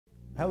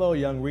Hello,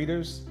 young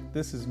readers.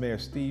 This is Mayor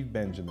Steve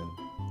Benjamin,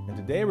 and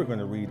today we're going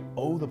to read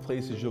Oh, the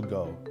Places You'll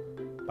Go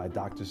by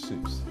Dr.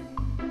 Seuss.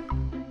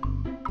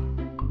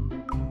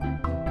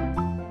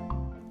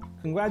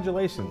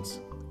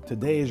 Congratulations.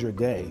 Today is your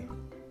day.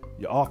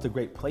 You're off to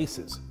great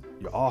places.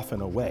 You're off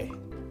and away.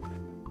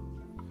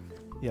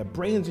 You have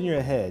brains in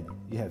your head.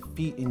 You have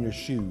feet in your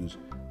shoes.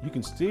 You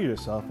can steer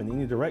yourself in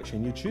any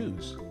direction you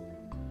choose.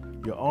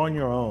 You're on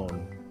your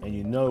own, and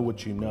you know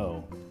what you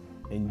know.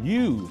 And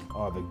you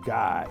are the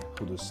guy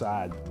who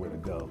decides where to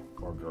go,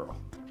 or girl.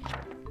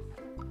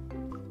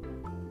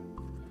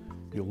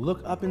 You'll look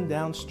up and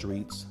down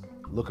streets,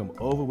 look them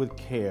over with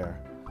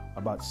care.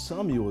 About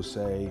some you will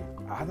say,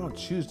 I don't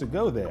choose to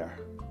go there.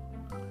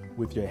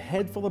 With your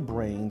head full of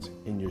brains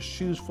and your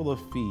shoes full of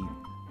feet,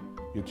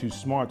 you're too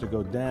smart to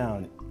go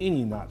down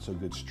any not so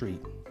good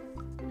street.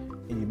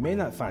 And you may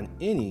not find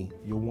any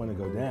you'll want to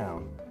go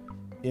down.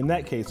 In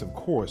that case, of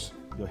course,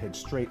 you'll head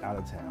straight out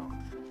of town.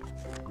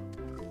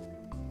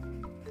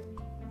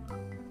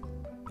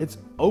 It's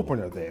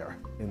opener there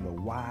in the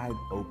wide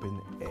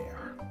open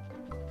air.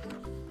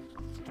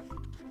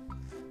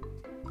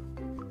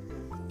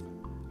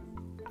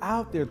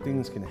 Out there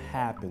things can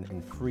happen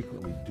and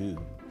frequently do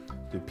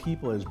to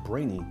people as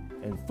brainy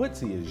and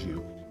footsie as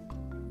you.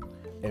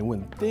 And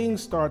when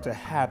things start to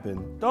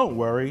happen, don't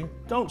worry,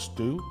 don't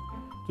stew,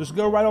 just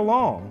go right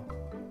along.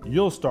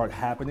 You'll start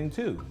happening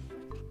too.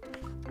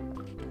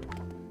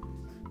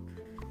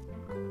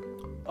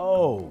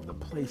 Oh, the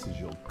places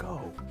you'll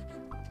go.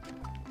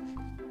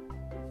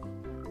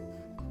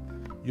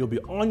 You'll be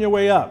on your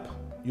way up.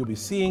 You'll be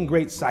seeing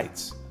great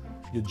sights.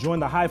 You'll join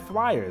the high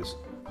flyers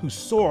who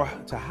soar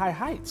to high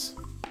heights.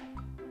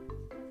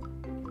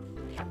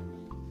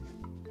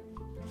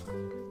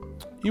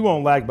 You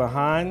won't lag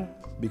behind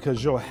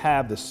because you'll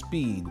have the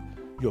speed.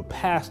 You'll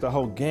pass the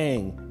whole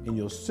gang and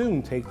you'll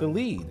soon take the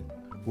lead.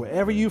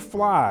 Wherever you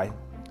fly,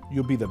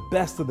 you'll be the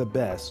best of the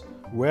best.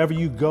 Wherever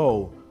you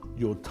go,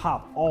 you'll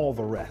top all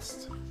the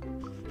rest.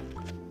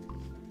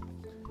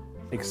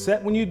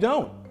 Except when you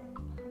don't,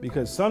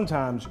 because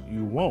sometimes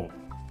you won't.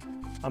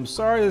 I'm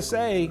sorry to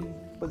say,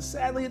 but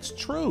sadly it's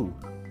true,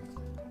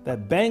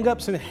 that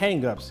bang-ups and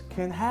hang-ups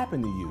can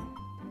happen to you.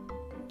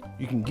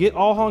 You can get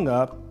all hung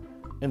up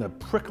in a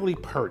prickly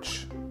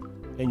perch,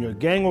 and your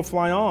gang will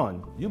fly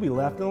on. You'll be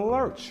left in a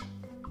lurch.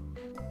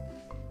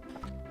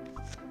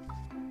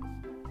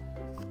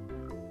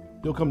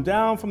 You'll come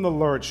down from the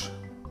lurch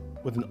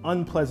with an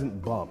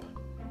unpleasant bump,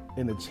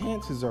 and the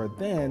chances are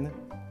then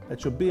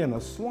that you'll be in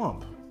a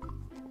slump.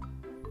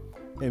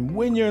 And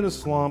when you're in a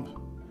slump,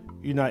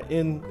 you're not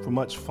in for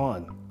much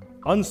fun.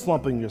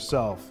 Unslumping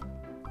yourself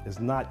is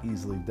not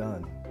easily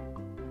done.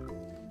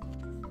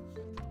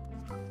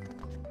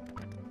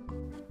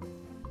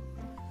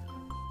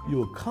 You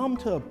will come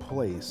to a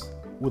place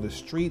where the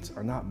streets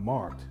are not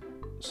marked.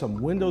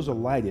 Some windows are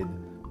lighted,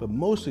 but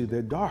mostly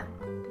they're dark.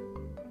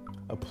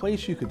 A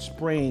place you could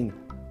sprain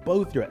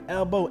both your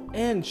elbow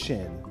and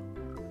chin.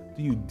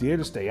 Do you dare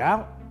to stay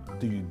out?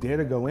 Do you dare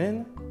to go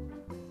in?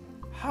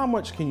 How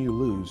much can you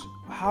lose?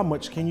 How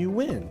much can you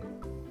win?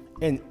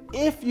 And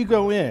if you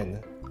go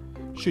in,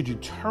 should you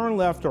turn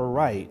left or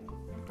right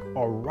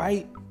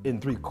in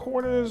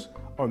 3/4,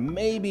 or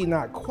maybe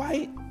not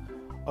quite,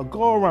 or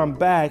go around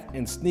back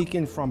and sneak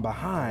in from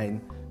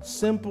behind?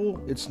 Simple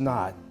it's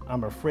not,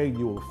 I'm afraid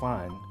you will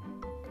find,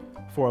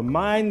 for a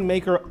mind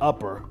maker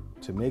upper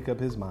to make up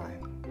his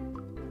mind.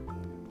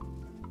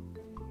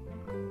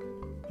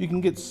 You can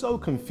get so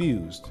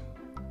confused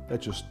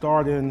that you're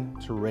starting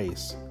to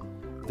race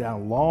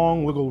down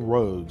long wiggle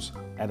roads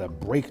at a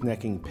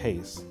breaknecking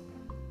pace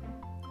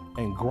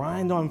and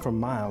grind on for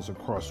miles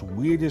across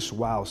weirdest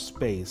wild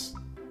space,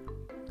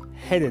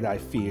 headed, I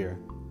fear,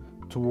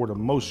 toward a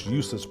most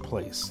useless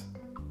place,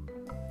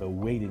 the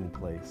waiting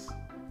place.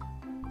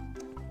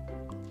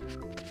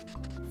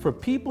 For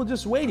people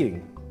just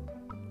waiting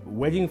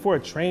for a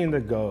train to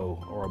go,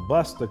 or a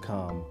bus to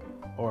come,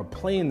 or a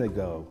plane to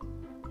go,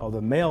 or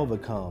the mail to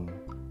come,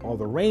 or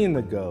the rain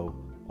to go,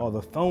 or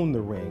the phone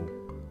to ring,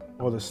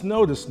 or the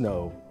snow to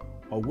snow,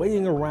 or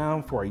waiting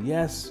around for a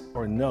yes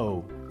or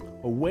no,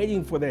 or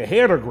waiting for their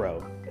hair to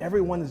grow.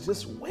 Everyone is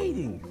just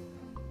waiting.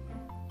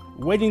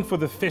 Waiting for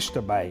the fish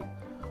to bite,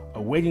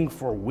 or waiting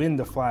for wind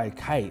to fly a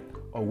kite,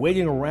 or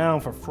waiting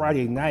around for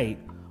Friday night,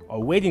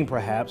 or waiting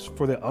perhaps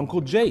for their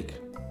Uncle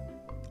Jake,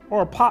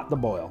 or a pot to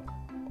boil,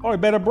 or a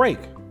bed of break,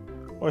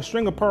 or a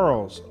string of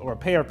pearls, or a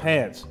pair of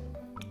pants,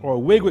 or a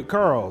wig with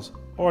curls,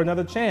 or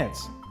another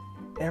chance.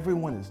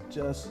 Everyone is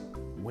just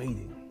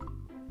waiting.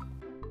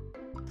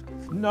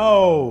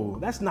 No,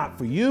 that's not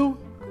for you.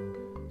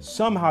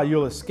 Somehow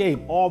you'll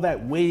escape all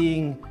that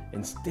waiting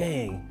and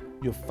staying.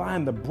 You'll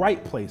find the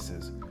bright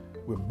places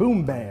where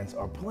boom bands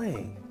are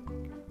playing.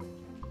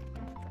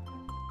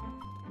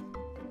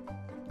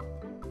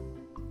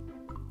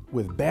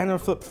 With banner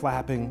flip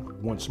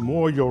flapping, once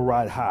more you'll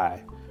ride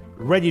high,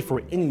 ready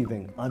for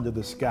anything under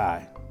the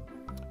sky.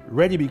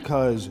 Ready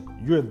because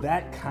you're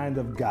that kind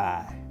of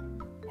guy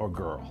or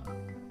girl.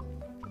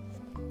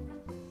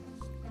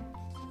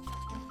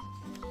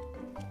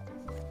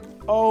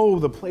 Oh,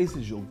 the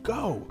places you'll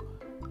go.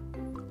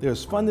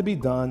 There's fun to be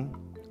done.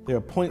 There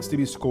are points to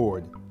be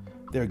scored.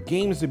 There are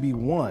games to be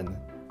won.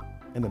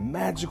 And the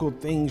magical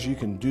things you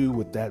can do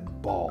with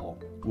that ball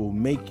will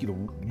make you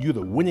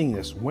the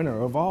winningest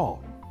winner of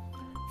all.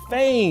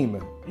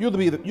 Fame. You'll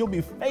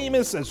be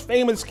famous as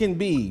famous can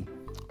be,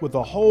 with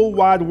the whole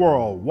wide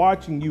world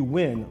watching you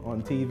win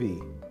on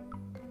TV.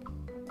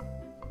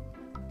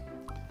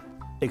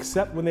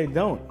 Except when they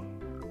don't,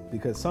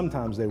 because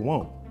sometimes they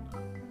won't.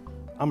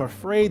 I'm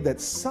afraid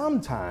that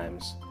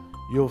sometimes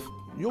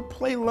you'll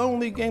play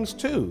lonely games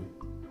too,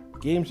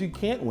 games you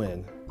can't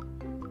win,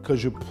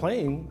 because you're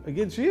playing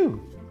against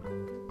you.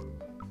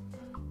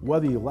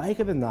 Whether you like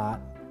it or not,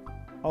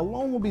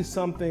 alone will be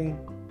something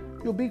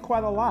you'll be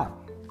quite a lot.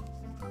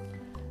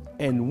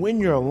 And when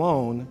you're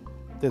alone,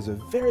 there's a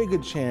very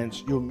good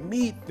chance you'll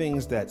meet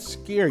things that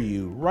scare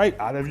you right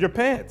out of your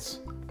pants.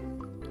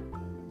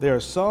 There are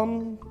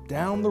some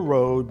down the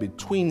road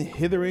between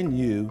hither and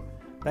you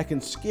that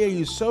can scare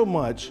you so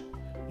much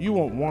you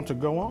won't want to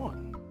go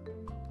on.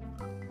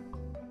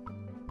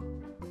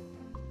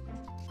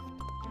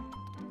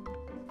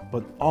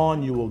 But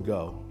on you will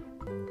go.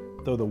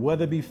 Though the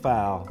weather be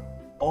foul,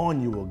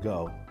 on you will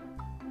go.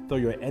 Though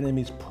your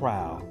enemies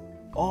prowl,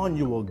 on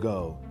you will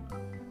go.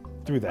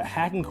 Through the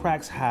hack and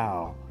cracks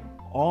howl,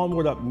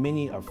 onward up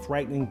many a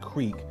frightening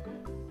creek,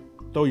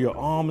 though your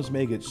arms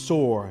may get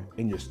sore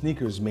and your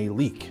sneakers may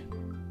leak.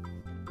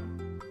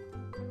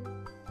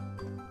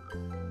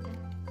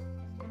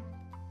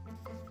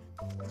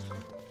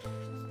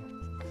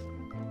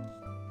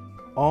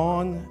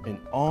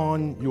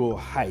 On you'll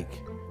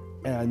hike,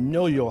 and I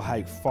know you'll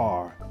hike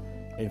far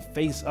and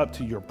face up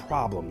to your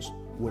problems,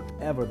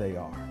 whatever they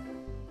are.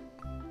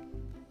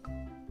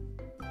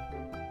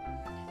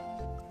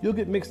 You'll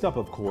get mixed up,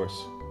 of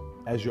course,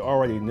 as you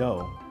already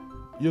know.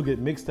 You'll get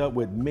mixed up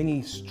with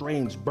many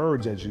strange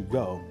birds as you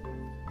go.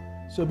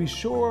 So be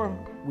sure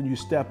when you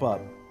step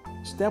up,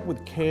 step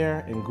with care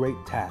and great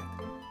tact.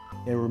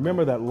 And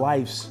remember that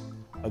life's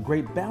a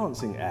great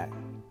balancing act.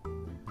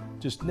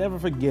 Just never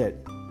forget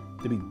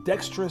to be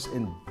dexterous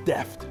and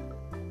deft,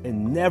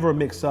 and never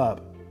mix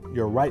up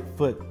your right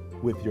foot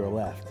with your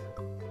left.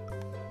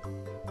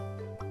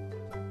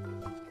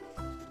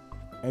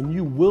 And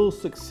you will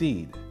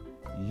succeed.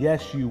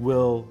 Yes, you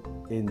will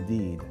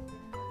indeed.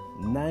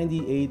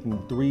 98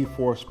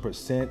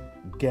 3/4%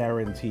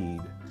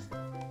 guaranteed.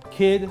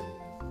 Kid,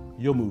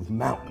 you'll move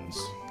mountains.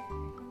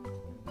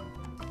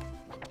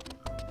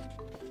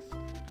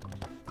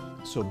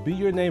 So be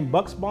your name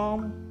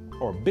Buxbaum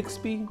or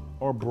Bixby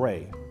or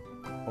Bray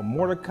or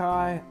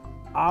Mordecai,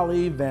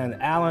 Ali, Van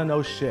Allen,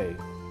 O'Shea.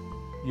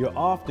 You're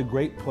off to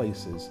great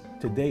places.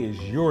 Today is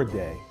your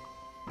day.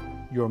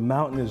 Your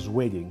mountain is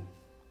waiting,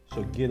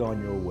 so get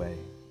on your way.